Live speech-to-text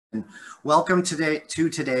Welcome to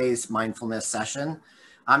today's mindfulness session.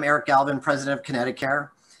 I'm Eric Galvin, president of Connecticut,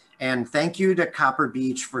 and thank you to Copper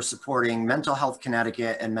Beech for supporting Mental Health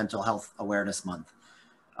Connecticut and Mental Health Awareness Month.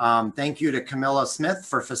 Thank you to Camilla Smith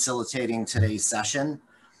for facilitating today's session.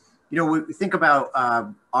 You know, we think about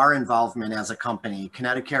our involvement as a company.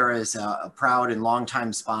 Connecticut is a proud and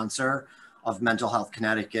longtime sponsor of Mental Health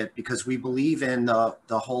Connecticut because we believe in the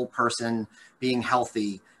whole person being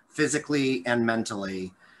healthy physically and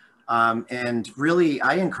mentally. And really,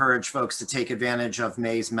 I encourage folks to take advantage of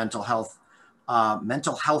May's Mental Health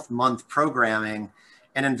Month programming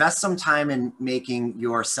and invest some time in making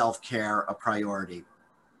your self-care a priority.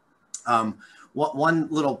 One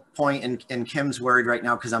little point, and Kim's worried right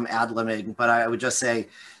now because I'm ad-libbing, but I would just say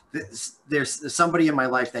there's somebody in my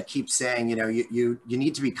life that keeps saying, you know, you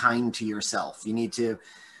need to be kind to yourself. You need to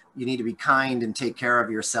be kind and take care of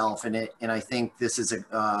yourself. And I think this is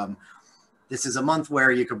a month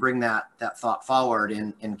where you could bring that thought forward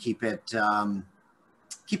and keep it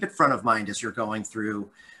front of mind as you're going through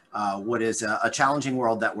what is a challenging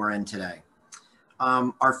world that we're in today.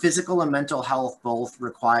 Our physical and mental health both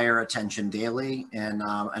require attention daily, and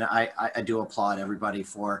I do applaud everybody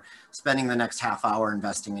for spending the next half hour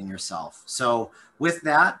investing in yourself. So with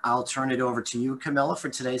that, I'll turn it over to you, Camilla, for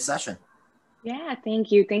today's session. Yeah,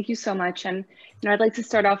 thank you. Thank you so much. And I'd like to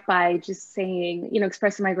start off by just saying,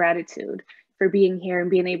 expressing my gratitude for being here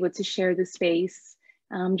and being able to share the space.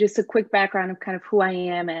 Just a quick background of kind of who I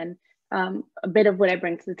am and a bit of what I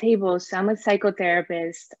bring to the table. So I'm a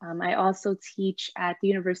psychotherapist. I also teach at the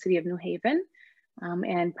University of New Haven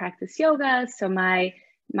and practice yoga. So my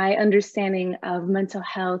understanding of mental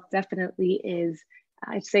health definitely is,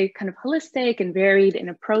 I'd say, kind of holistic and varied in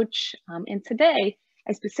approach. And today,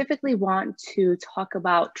 I specifically want to talk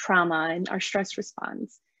about trauma and our stress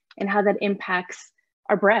response and how that impacts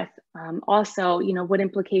our breath. Also, what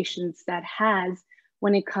implications that has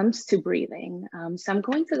when it comes to breathing. So I'm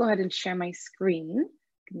going to go ahead and share my screen.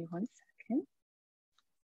 Give me 1 second.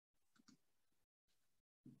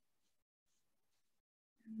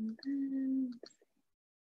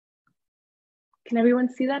 Can everyone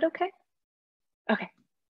see that okay? Okay,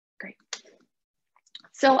 great.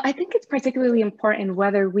 So I think it's particularly important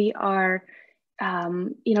whether we are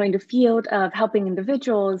in the field of helping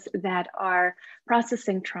individuals that are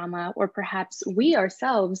processing trauma, or perhaps we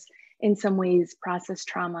ourselves in some ways process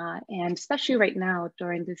trauma. And especially right now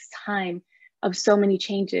during this time of so many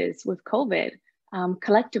changes with COVID,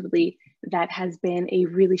 collectively, that has been a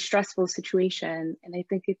really stressful situation. And I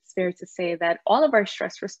think it's fair to say that all of our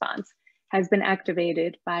stress response has been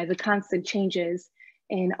activated by the constant changes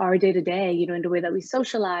in our day-to-day, in the way that we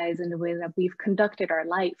socialize, in the way that we've conducted our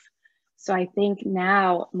life. So I think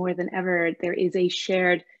now more than ever, there is a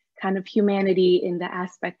shared kind of humanity in the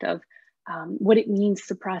aspect of what it means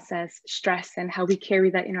to process stress and how we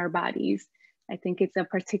carry that in our bodies. I think it's a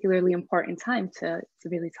particularly important time to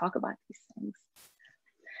really talk about these things.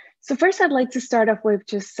 So first, I'd like to start off with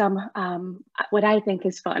just some, what I think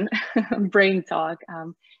is fun, brain talk.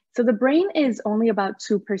 So the brain is only about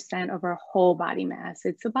 2% of our whole body mass.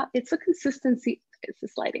 It's a consistency, it's a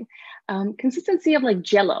sliding, consistency of like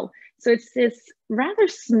Jell-O. So it's this rather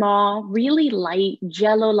small, really light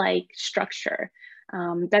Jell-O-like structure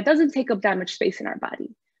that doesn't take up that much space in our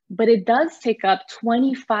body, but it does take up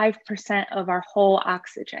 25% of our whole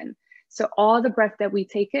oxygen. So all the breath that we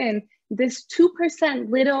take in, this 2%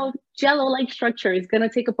 little Jell-O-like structure is gonna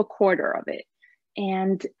take up a quarter of it.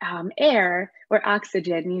 And air or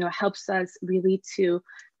oxygen, helps us really to,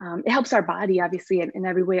 it helps our body, obviously, in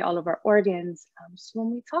every way, all of our organs. So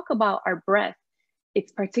when we talk about our breath,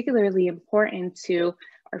 it's particularly important to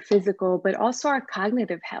our physical, but also our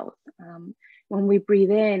cognitive health. When we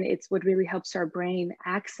breathe in, it's what really helps our brain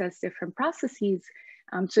access different processes.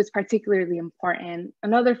 So it's particularly important.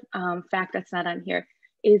 Another fact that's not on here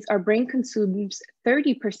is our brain consumes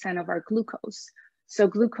 30% of our glucose. So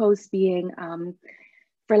glucose being,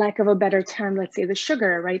 for lack of a better term, let's say the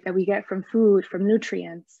sugar, right, that we get from food, from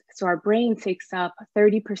nutrients. So our brain takes up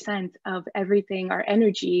 30% of everything, our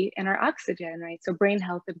energy and our oxygen, right? So brain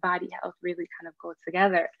health and body health really kind of go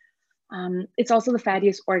together. It's also the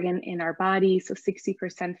fattiest organ in our body, so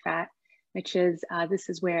 60% fat, which is, this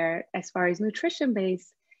is where, as far as nutrition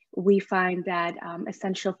based, we find that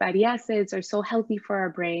essential fatty acids are so healthy for our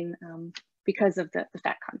brain because of the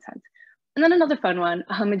fat content. And then another fun one,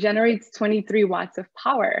 it generates 23 watts of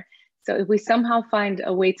power. So if we somehow find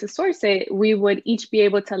a way to source it, we would each be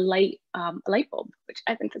able to light a light bulb, which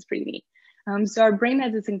I think is pretty neat. So our brain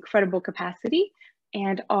has this incredible capacity,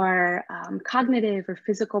 and our cognitive or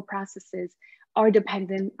physical processes are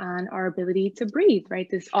dependent on our ability to breathe, right?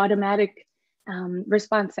 This automatic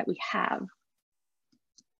response that we have.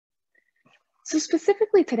 So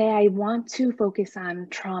specifically today, I want to focus on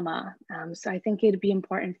trauma. So I think it'd be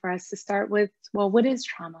important for us to start with, well, what is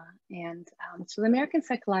trauma? And so the American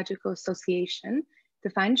Psychological Association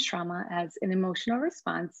defines trauma as an emotional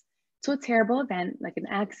response to a terrible event like an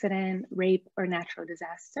accident, rape, or natural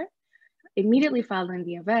disaster. Immediately following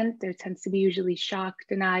the event, there tends to be usually shock,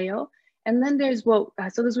 denial, and then there's so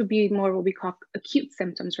this would be more what we call acute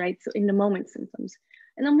symptoms, right? So in the moment symptoms.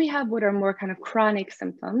 And then we have what are more kind of chronic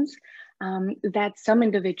symptoms that some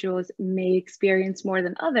individuals may experience more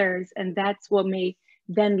than others. And that's what may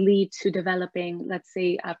then lead to developing, let's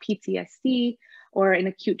say, PTSD or an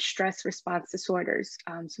acute stress response disorders.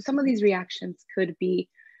 So some of these reactions could be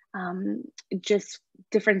just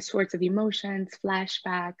different sorts of emotions,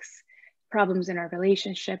 flashbacks, problems in our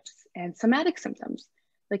relationships, and somatic symptoms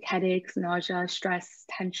like headaches, nausea, stress,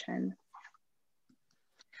 tension.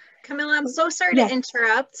 Camilla, I'm so sorry to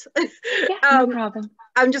interrupt. Yeah, no problem.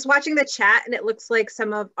 I'm just watching the chat and it looks like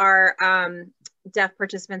some of our deaf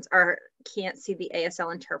participants can't see the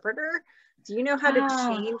ASL interpreter. Do you know how to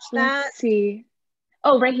change that? Let's see.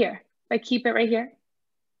 Oh, right here. I keep it right here.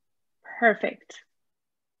 Perfect.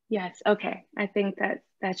 Yes, okay. I think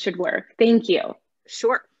that should work. Thank you.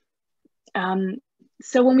 Sure.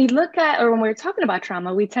 So when we look at, or when we're talking about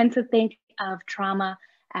trauma, we tend to think of trauma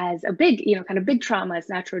as a big, kind of big trauma, as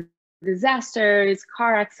natural disasters,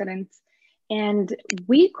 car accidents. And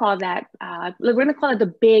we call that, we're gonna call it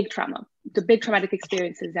the big trauma, the big traumatic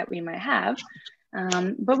experiences that we might have.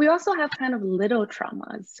 But we also have kind of little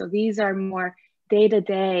traumas. So these are more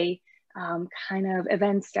day-to-day kind of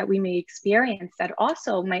events that we may experience that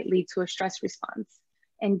also might lead to a stress response.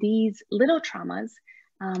 And these little traumas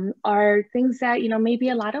are things that, maybe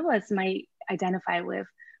a lot of us might identify with,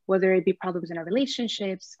 whether it be problems in our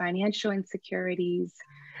relationships, financial insecurities.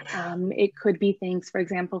 It could be things, for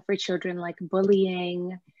example, for children like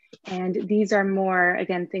bullying. And these are more,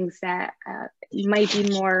 again, things that might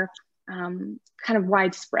be more kind of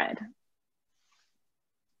widespread.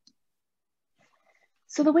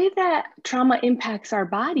 So the way that trauma impacts our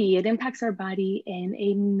body, it impacts our body in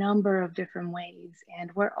a number of different ways.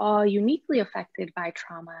 And we're all uniquely affected by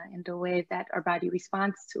trauma in the way that our body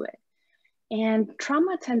responds to it. And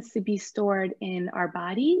trauma tends to be stored in our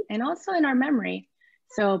body and also in our memory.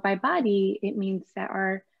 So by body, it means that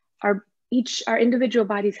our individual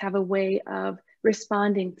bodies have a way of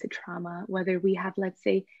responding to trauma, whether we have, let's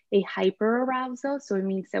say, a hyperarousal. So it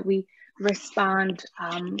means that we respond,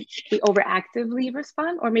 we overactively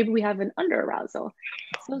respond, or maybe we have an underarousal.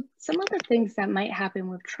 So some of the things that might happen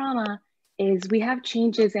with trauma is we have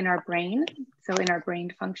changes in our brain, so in our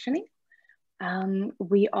brain functioning.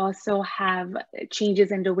 We also have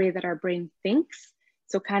changes in the way that our brain thinks.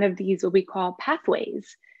 So kind of these, what we call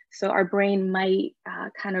pathways. So our brain might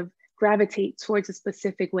kind of gravitate towards a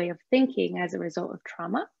specific way of thinking as a result of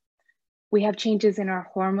trauma. We have changes in our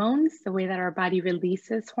hormones, the way that our body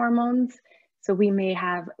releases hormones. So we may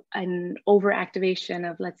have an overactivation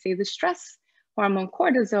of, let's say, the stress hormone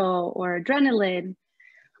cortisol or adrenaline.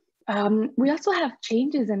 We also have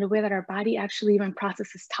changes in the way that our body actually even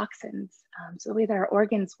processes toxins. So the way that our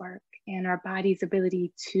organs work and our body's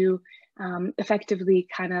ability to effectively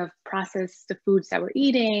kind of process the foods that we're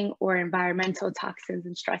eating or environmental toxins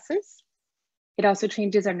and stresses. It also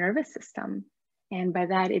changes our nervous system. And by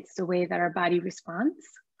that, it's the way that our body responds.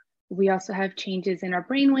 We also have changes in our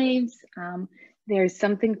brain waves. There's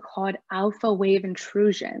something called alpha wave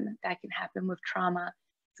intrusion that can happen with trauma.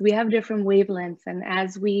 So we have different wavelengths, and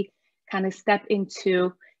as we kind of step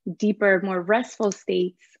into deeper, more restful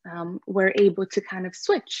states, we're able to kind of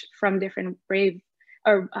switch from different brain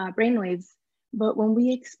waves. But when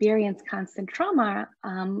we experience constant trauma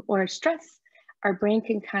or stress, our brain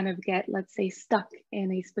can kind of get, let's say, stuck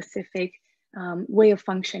in a specific way of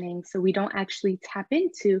functioning. So we don't actually tap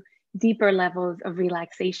into deeper levels of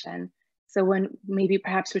relaxation. So when maybe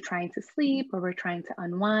perhaps we're trying to sleep or we're trying to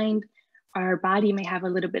unwind, our body may have a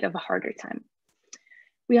little bit of a harder time.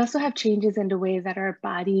 We also have changes in the way that our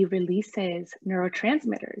body releases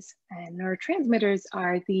neurotransmitters. And neurotransmitters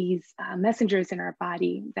are these messengers in our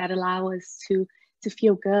body that allow us to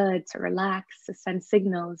feel good, to relax, to send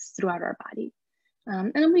signals throughout our body.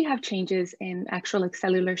 And then we have changes in actual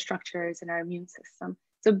cellular structures in our immune system.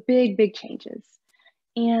 So big, big changes.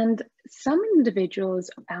 And some individuals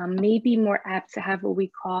may be more apt to have what we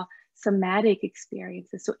call somatic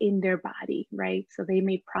experiences, so in their body, right? So they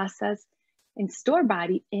may process and store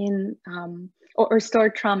body in, or store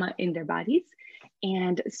trauma in their bodies.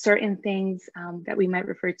 And certain things that we might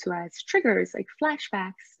refer to as triggers, like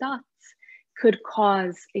flashbacks, thoughts, could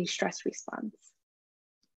cause a stress response.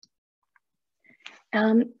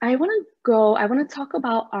 I want to talk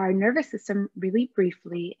about our nervous system really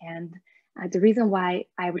briefly. And the reason why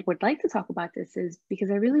I would like to talk about this is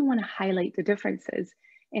because I really want to highlight the differences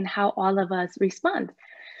in how all of us respond.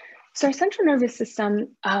 So our central nervous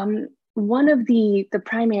system, one of the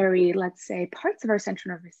primary, let's say, parts of our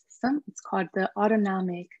central nervous system, it's called the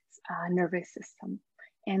autonomic nervous system.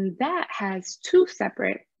 And that has two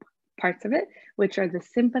separate parts of it, which are the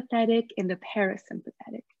sympathetic and the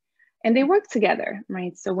parasympathetic. And they work together,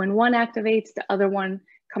 right? So when one activates, the other one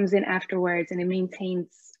comes in afterwards, and it maintains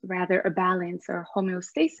rather a balance or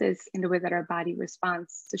homeostasis in the way that our body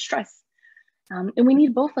responds to stress. And we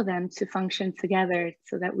need both of them to function together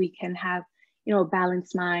so that we can have, a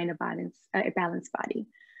balanced mind, a balanced body.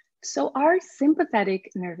 So our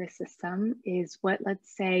sympathetic nervous system is what,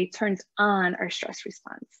 let's say, turns on our stress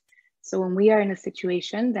response. So when we are in a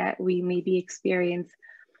situation that we maybe experience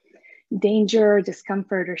danger,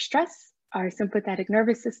 discomfort, or stress, our sympathetic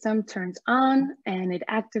nervous system turns on and it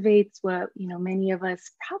activates what many of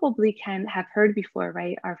us probably can have heard before,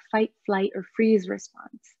 right? Our fight, flight, or freeze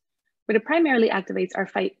response. But it primarily activates our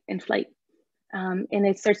fight and flight. And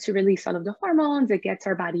it starts to release all of the hormones. It gets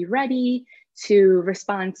our body ready to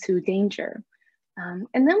respond to danger.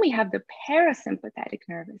 And then we have the parasympathetic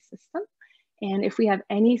nervous system. And if we have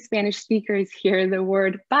any Spanish speakers here, the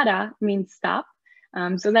word para means stop.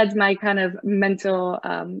 So that's my kind of mental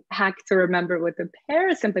hack to remember what the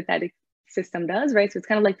parasympathetic system does, right? So it's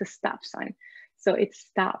kind of like the stop sign. So it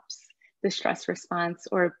stops the stress response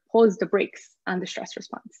or pulls the brakes on the stress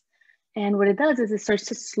response. And what it does is it starts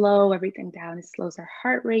to slow everything down. It slows our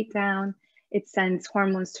heart rate down. It sends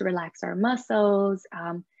hormones to relax our muscles.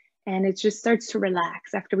 And it just starts to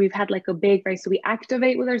relax after we've had like a big, right? So we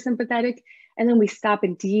activate with our sympathetic and then we stop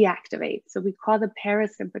and deactivate. So we call the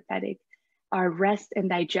parasympathetic our rest and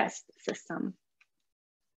digest system.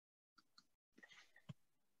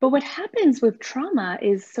 But what happens with trauma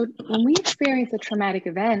is, so when we experience a traumatic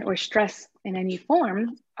event or stress in any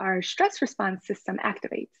form, our stress response system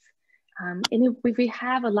activates. And if we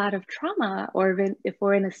have a lot of trauma, or if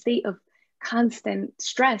we're in a state of constant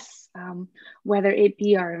stress, whether it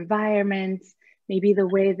be our environment, maybe the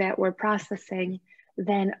way that we're processing,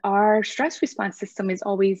 then our stress response system is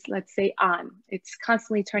always, let's say, on. It's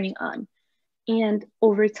constantly turning on. And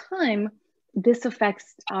over time, this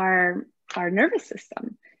affects our nervous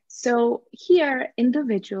system. So here,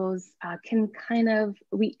 individuals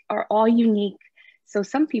we are all unique. So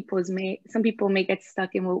some people may get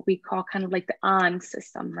stuck in what we call kind of like the on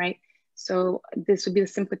system, right? So this would be the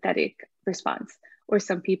sympathetic response, or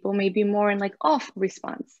some people may be more in like off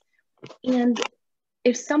response. And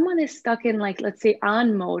if someone is stuck in like, let's say,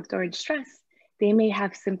 on mode during stress, they may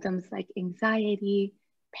have symptoms like anxiety,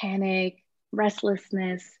 panic,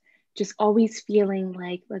 restlessness, just always feeling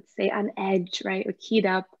like, let's say, on edge, right, or keyed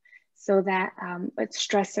up, so that a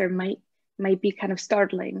stressor might be kind of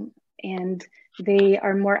startling, and they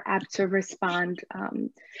are more apt to respond,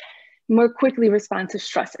 more quickly respond to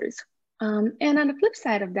stressors. And on the flip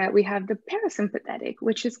side of that, we have the parasympathetic,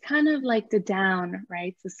 which is kind of like the down,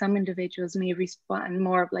 right? So some individuals may respond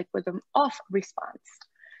more like with an off response.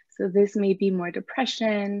 So this may be more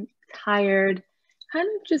depression, tired, kind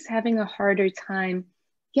of just having a harder time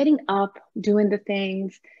getting up, doing the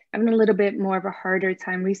things, having a little bit more of a harder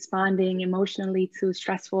time responding emotionally to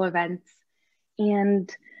stressful events. And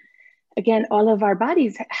again, all of our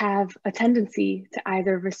bodies have a tendency to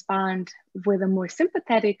either respond with a more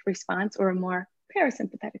sympathetic response or a more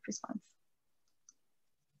parasympathetic response.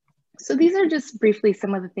 So these are just briefly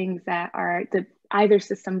some of the things that either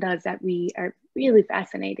system does that we are really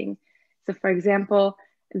fascinating. So for example,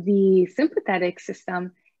 the sympathetic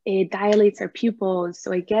system, it dilates our pupils.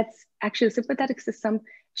 So actually the sympathetic system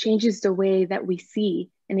changes the way that we see,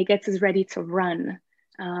 and it gets us ready to run.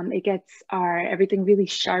 It gets everything really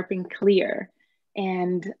sharp and clear.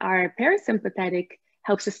 And our parasympathetic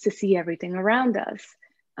helps us to see everything around us.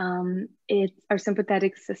 Our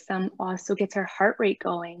sympathetic system also gets our heart rate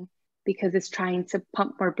going because it's trying to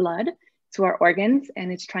pump more blood to our organs, and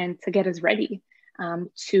it's trying to get us ready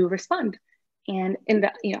to respond. And in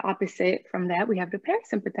the opposite from that, we have the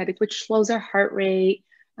parasympathetic, which slows our heart rate.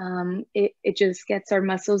 It just gets our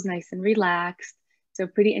muscles nice and relaxed. So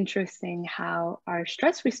pretty interesting how our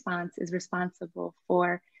stress response is responsible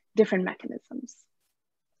for different mechanisms.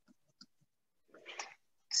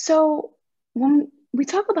 So when we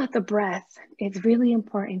talk about the breath, it's really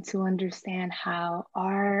important to understand how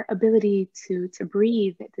our ability to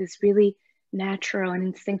breathe, this really natural and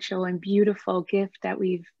instinctual and beautiful gift that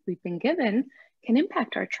we've been given, can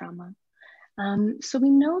impact our trauma. So we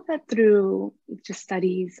know that through just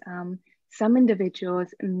studies, some individuals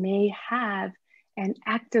may have and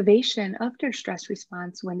activation of their stress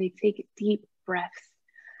response when they take deep breaths.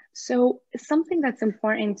 So something that's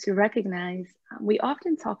important to recognize, we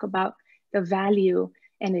often talk about the value,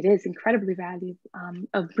 and it is incredibly valuable,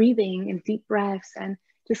 of breathing in deep breaths and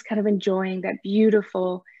just kind of enjoying that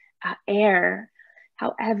beautiful air.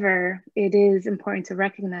 However, it is important to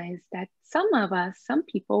recognize that some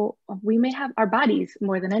people, we may have, our bodies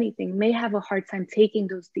more than anything, may have a hard time taking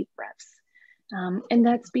those deep breaths. And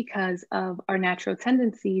that's because of our natural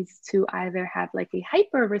tendencies to either have like a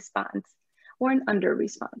hyper response or an under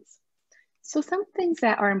response. So some things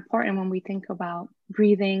that are important when we think about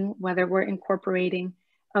breathing, whether we're incorporating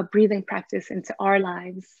a breathing practice into our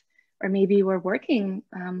lives, or maybe we're working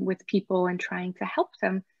with people and trying to help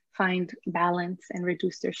them find balance and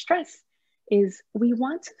reduce their stress, is we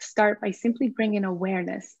want to start by simply bringing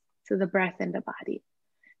awareness to the breath in the body.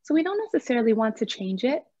 So we don't necessarily want to change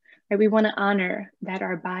it, right? We want to honor that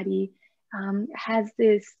our body has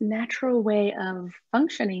this natural way of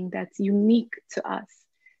functioning that's unique to us.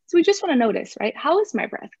 So we just want to notice, right? How is my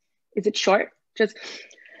breath? Is it short? Just,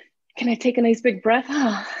 can I take a nice big breath?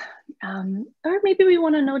 Or maybe we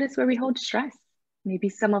want to notice where we hold stress. Maybe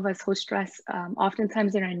some of us hold stress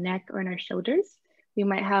oftentimes in our neck or in our shoulders. We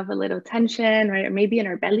might have a little tension, right? Or maybe in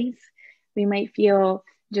our bellies. We might feel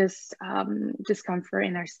just discomfort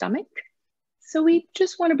in our stomach. So we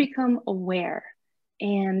just want to become aware.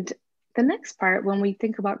 And the next part, when we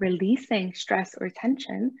think about releasing stress or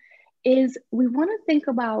tension, is we want to think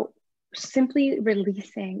about simply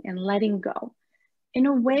releasing and letting go in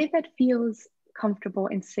a way that feels comfortable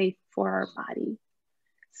and safe for our body.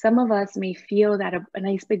 Some of us may feel that a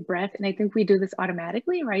nice big breath, and I think we do this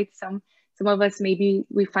automatically, right? Some of us, maybe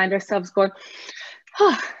we find ourselves going,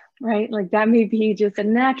 right? Like that may be just a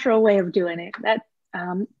natural way of doing it.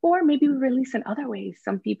 Or maybe we release in other ways.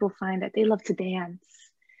 Some people find that they love to dance,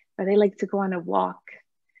 or they like to go on a walk,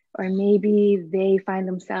 or maybe they find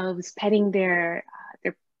themselves petting their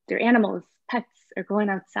animals, pets, or going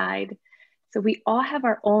outside. So we all have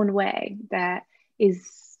our own way that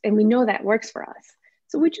is, and we know that works for us.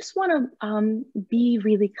 So we just want to be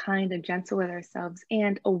really kind and gentle with ourselves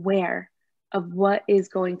and aware of what is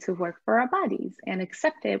going to work for our bodies and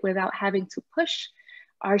accept it without having to push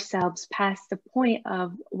ourselves past the point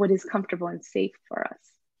of what is comfortable and safe for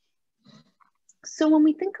us. So when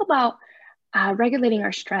we think about regulating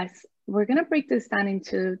our stress, we're going to break this down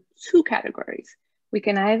into two categories. We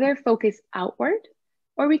can either focus outward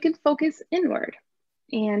or we can focus inward.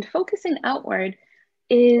 And focusing outward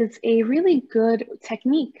is a really good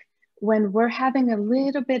technique when we're having a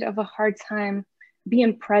little bit of a hard time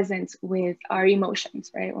being present with our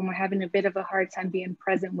emotions, right? When we're having a bit of a hard time being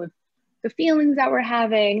present with the feelings that we're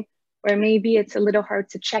having, or maybe it's a little hard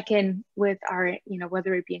to check in with our,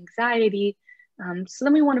 whether it be anxiety. So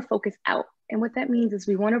then we want to focus out. And what that means is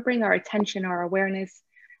we want to bring our attention, our awareness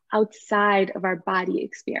outside of our body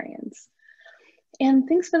experience. And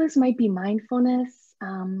things for this might be mindfulness.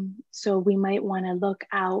 So we might want to look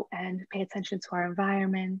out and pay attention to our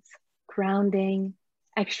environment, grounding,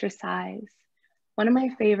 exercise. One of my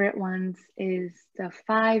favorite ones is the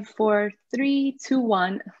 5, 4, 3, 2,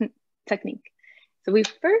 1 technique. So we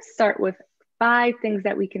first start with 5 things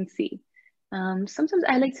that we can see. Sometimes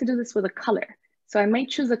I like to do this with a color. So I might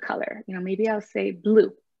choose a color, maybe I'll say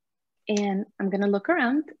blue. And I'm going to look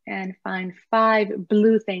around and find 5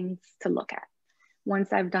 blue things to look at.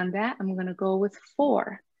 Once I've done that, I'm going to go with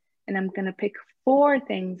 4. And I'm going to pick 4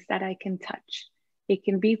 things that I can touch. It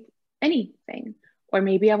can be anything. Or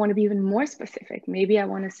maybe I want to be even more specific. Maybe I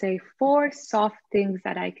want to say 4 soft things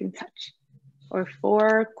that I can touch. Or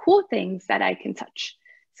 4 cool things that I can touch.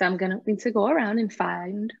 So I'm going to go around and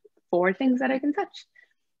find 4 things that I can touch.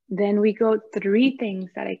 Then we go 3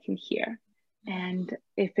 things that I can hear. And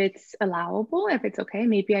if it's allowable, if it's okay,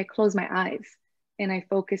 maybe I close my eyes and I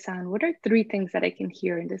focus on what are 3 things that I can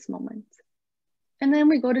hear in this moment. And then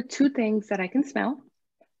we go to 2 things that I can smell.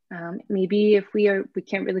 Maybe if we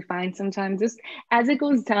can't really find sometimes, just as it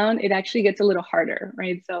goes down, it actually gets a little harder,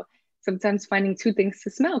 right? So sometimes finding 2 things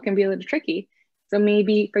to smell can be a little tricky. So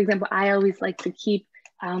maybe, for example, I always like to keep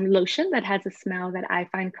lotion that has a smell that I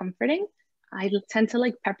find comforting. I tend to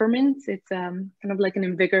like peppermint. It's kind of like an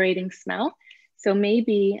invigorating smell. So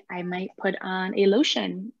maybe I might put on a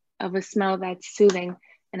lotion of a smell that's soothing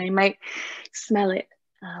and I might smell it.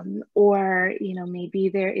 Or, maybe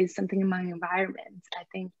there is something in my environment. I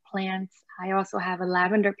think plants, I also have a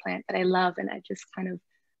lavender plant that I love and I just kind of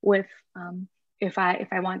whiff if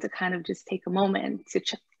I want to kind of just take a moment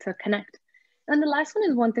to connect. And the last one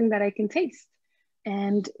is one thing that I can taste.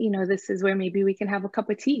 And, this is where maybe we can have a cup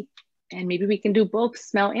of tea and maybe we can do both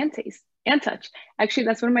smell and taste. and touch. Actually,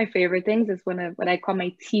 that's one of my favorite things is what I call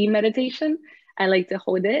my tea meditation. I like to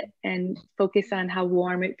hold it and focus on how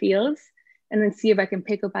warm it feels and then see if I can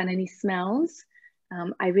pick up on any smells.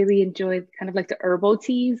 I really enjoy kind of like the herbal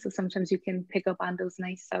teas. So sometimes you can pick up on those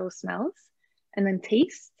nice subtle smells and then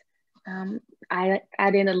taste. I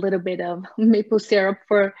add in a little bit of maple syrup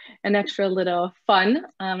for an extra little fun,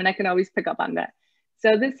 and I can always pick up on that.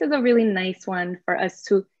 So this is a really nice one for us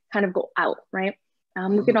to kind of go out, right?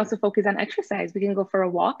 We can also focus on exercise. We can go for a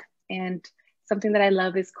walk, and something that I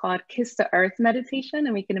love is called Kiss the Earth meditation.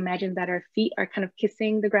 And we can imagine that our feet are kind of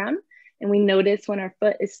kissing the ground, and we notice when our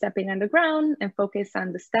foot is stepping on the ground and focus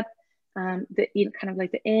on the step, kind of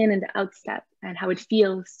like the in and the out step and how it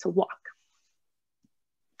feels to walk.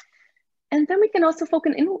 And then we can also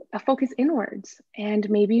focus inwards, and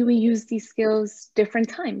maybe we use these skills different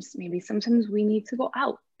times. Maybe sometimes we need to go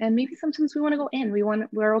out, and maybe sometimes we want to go in.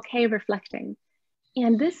 We're okay reflecting.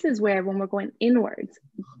 And this is where, when we're going inwards,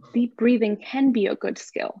 deep breathing can be a good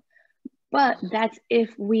skill. But that's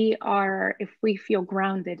if we feel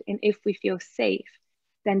grounded and if we feel safe,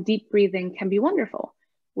 then deep breathing can be wonderful.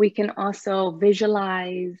 We can also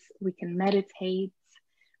visualize, we can meditate,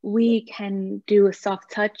 we can do a soft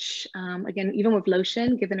touch, again, even with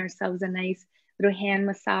lotion, giving ourselves a nice little hand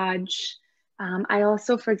massage. I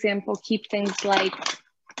also, for example, keep things like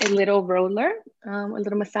a little roller, a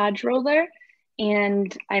little massage roller,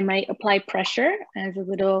 and I might apply pressure as a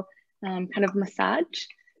little kind of massage.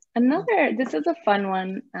 This is a fun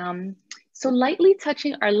one. So lightly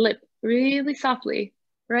touching our lip really softly,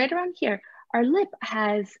 right around here. Our lip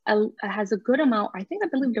has a good amount, I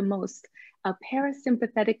believe the most, of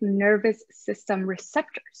parasympathetic nervous system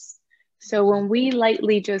receptors. So when we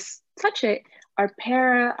lightly just touch it, our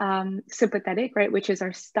parasympathetic, right, which is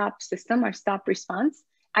our stop system, our stop response,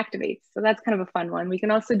 activates. So that's kind of a fun one. We can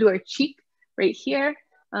also do our cheek right here.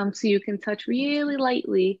 So you can touch really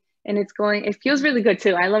lightly, and it feels really good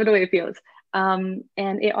too. I love the way it feels. And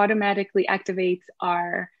it automatically activates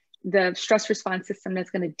the stress response system that's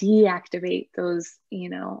going to deactivate those,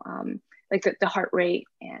 like the heart rate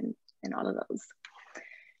and all of those.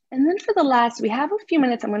 And then for the last, we have a few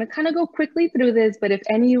minutes. I'm going to kind of go quickly through this, but if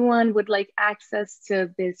anyone would like access to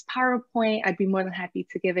this PowerPoint, I'd be more than happy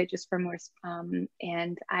to give it just for more,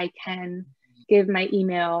 and I can give my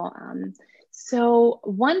email. So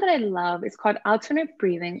one that I love is called alternate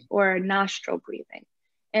breathing or nostril breathing.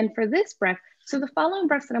 And for this breath, so the following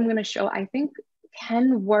breaths that I'm going to show, I think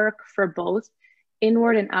can work for both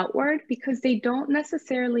inward and outward because they don't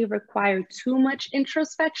necessarily require too much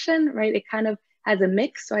introspection, right? It kind of has a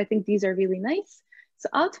mix. So I think these are really nice. So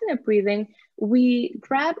alternate breathing, we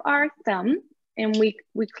grab our thumb and we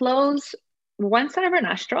close one side of our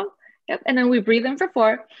nostril. Yep. And then we breathe in for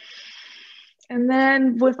 4. And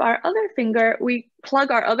then with our other finger, we plug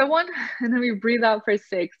our other one and then we breathe out for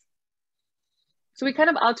 6. So we kind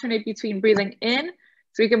of alternate between breathing in,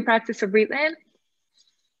 so we can practice to breathe in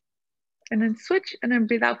and then switch and then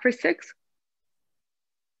breathe out for 6.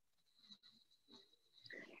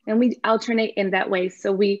 And we alternate in that way.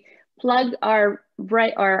 So we plug our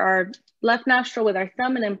our left nostril with our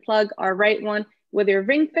thumb and then plug our right one with your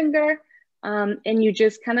ring finger. And you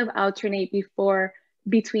just kind of alternate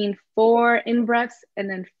between 4 in-breaths and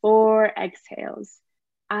then 4 exhales.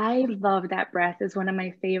 I love that breath. It's one of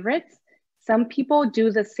my favorites. Some people do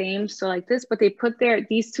the same, so like this, but they put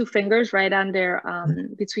these 2 fingers right on their,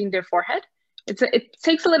 between their forehead. It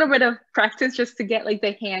takes a little bit of practice just to get like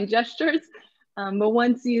the hand gestures. But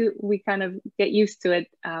once we kind of get used to it,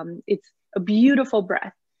 it's a beautiful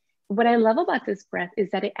breath. What I love about this breath is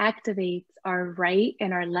that it activates our right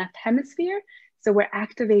and our left hemisphere. So we're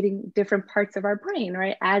activating different parts of our brain,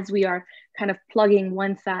 right? As we are kind of plugging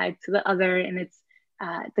one side to the other. And it's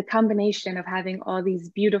the combination of having all these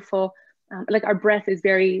beautiful, like our breath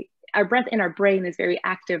in our brain is very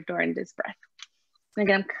active during this breath. And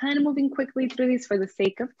again, I'm kind of moving quickly through these for the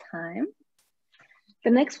sake of time. The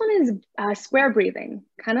next one is square breathing,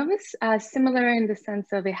 kind of similar in the sense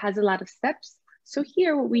of it has a lot of steps. So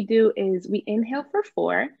here what we do is we inhale for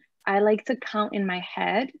 4. I like to count in my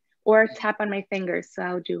head or tap on my fingers. So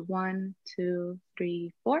I'll do 1, 2,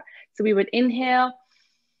 3, 4. So we would inhale,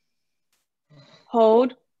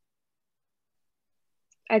 hold,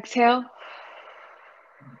 exhale,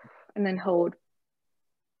 and then hold.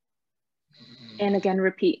 And again,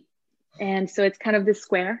 repeat. And so it's kind of this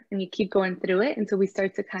square and you keep going through it until we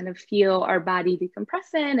start to kind of feel our body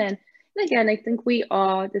decompressing. And again, I think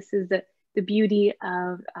this is the beauty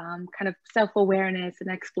of kind of self-awareness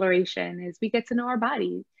and exploration is we get to know our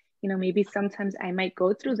body. Maybe sometimes I might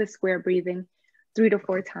go through the square breathing 3 to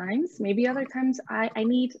 4 times. Maybe other times I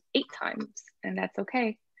need 8 times, and that's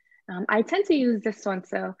okay. I tend to use this one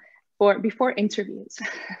for before interviews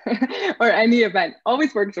or any event.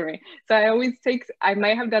 Always works for me. So I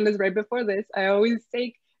might have done this right before this. I always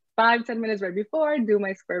take 5-10 minutes right before, do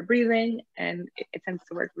my square breathing, and it tends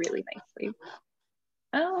to work really nicely.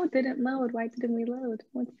 Oh, didn't load. Why didn't we load?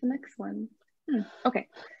 What's the next one? Okay,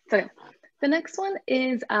 so the next one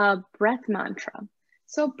is a breath mantra.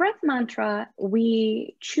 So breath mantra,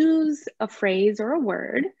 we choose a phrase or a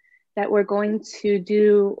word that we're going to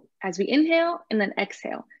do as we inhale and then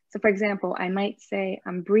exhale. So for example, I might say,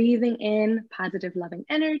 I'm breathing in positive, loving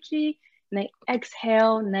energy, and I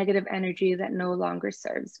exhale negative energy that no longer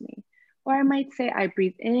serves me. Or I might say, I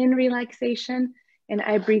breathe in relaxation and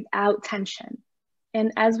I breathe out tension.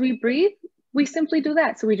 And as we breathe, we simply do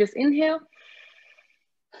that. So we just inhale,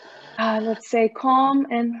 let's say calm,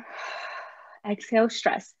 and exhale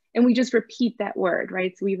stress. And we just repeat that word,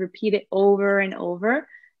 right? So we repeat it over and over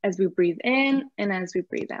as we breathe in and as we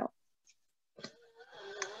breathe out.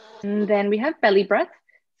 And then we have belly breath.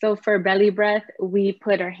 So for belly breath, we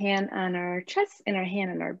put our hand on our chest and our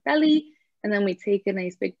hand on our belly. And then we take a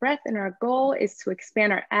nice big breath. And our goal is to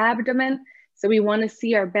expand our abdomen. So we want to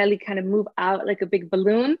see our belly kind of move out like a big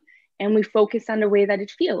balloon. And we focus on the way that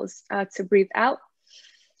it feels to breathe out.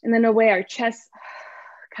 And then the way our chest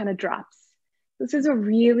kind of drops. This is a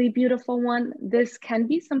really beautiful one. This can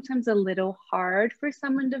be sometimes a little hard for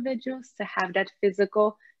some individuals to have that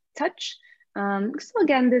physical touch. So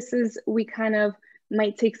again, we kind of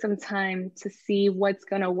might take some time to see what's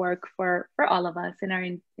going to work for all of us in our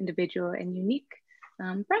individual and unique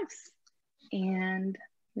breaths. And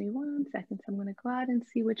wait 1 second, so I'm going to go out and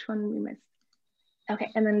see which one we missed. Okay,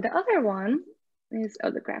 and then the other one is, oh,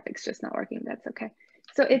 the graphic's just not working. That's okay.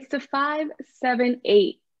 So it's the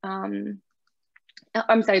 5-7-8.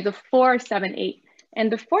 I'm sorry, the 4-7-8.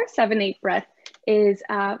 And the 4-7-8 breath is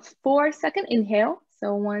 4-second inhale.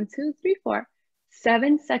 So 1, 2, 3, 4.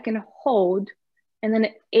 7-second hold, and then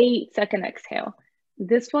an 8-second exhale.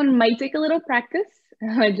 This one might take a little practice,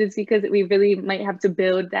 just because we really might have to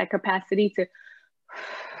build that capacity to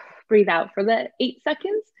breathe out for the 8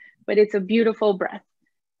 seconds, but it's a beautiful breath.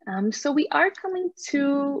 So we are coming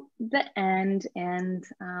to the end, and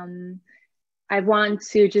I want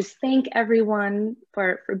to just thank everyone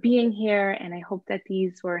for being here, and I hope that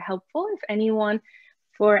these were helpful. If anyone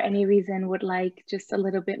for any reason would like just a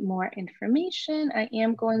little bit more information, I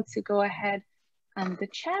am going to go ahead on the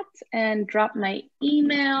chat and drop my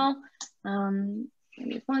email. Give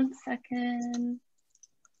me 1 second.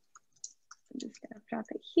 I'm just gonna drop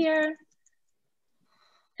it here.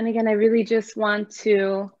 And again, I really just want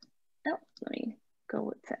to, let me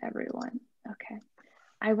go to everyone. Okay.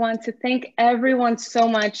 I want to thank everyone so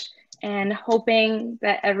much, and hoping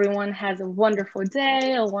that everyone has a wonderful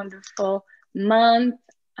day, a wonderful month.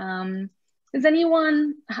 Does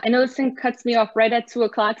anyone, I know this thing cuts me off right at 2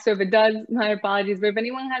 o'clock, so if it does, my apologies, but if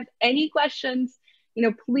anyone has any questions,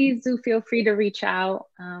 please do feel free to reach out.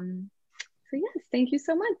 So yes, thank you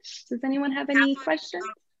so much. Does anyone have any questions?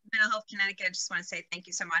 Mental Health Connecticut, I just want to say thank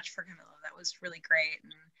you so much for Camilla. That was really great.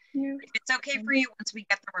 And if it's okay for you, once we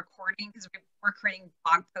get the recording, because we're creating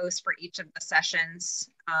blog posts for each of the sessions,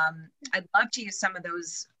 I'd love to use some of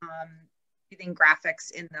those breathing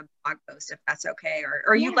graphics in the blog post, if that's okay,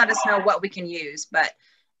 or you let us know what we can use. But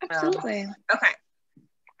absolutely. Okay.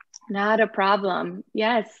 Not a problem.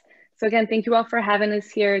 Yes. So again, thank you all for having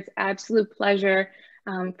us here. It's an absolute pleasure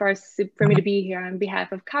for me to be here on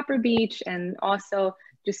behalf of Copper Beech, and also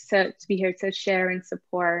just to be here to share and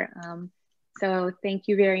support. So thank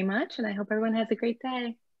you very much, and I hope everyone has a great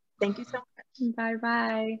day. Thank you so much.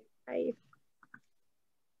 Bye-bye. Bye.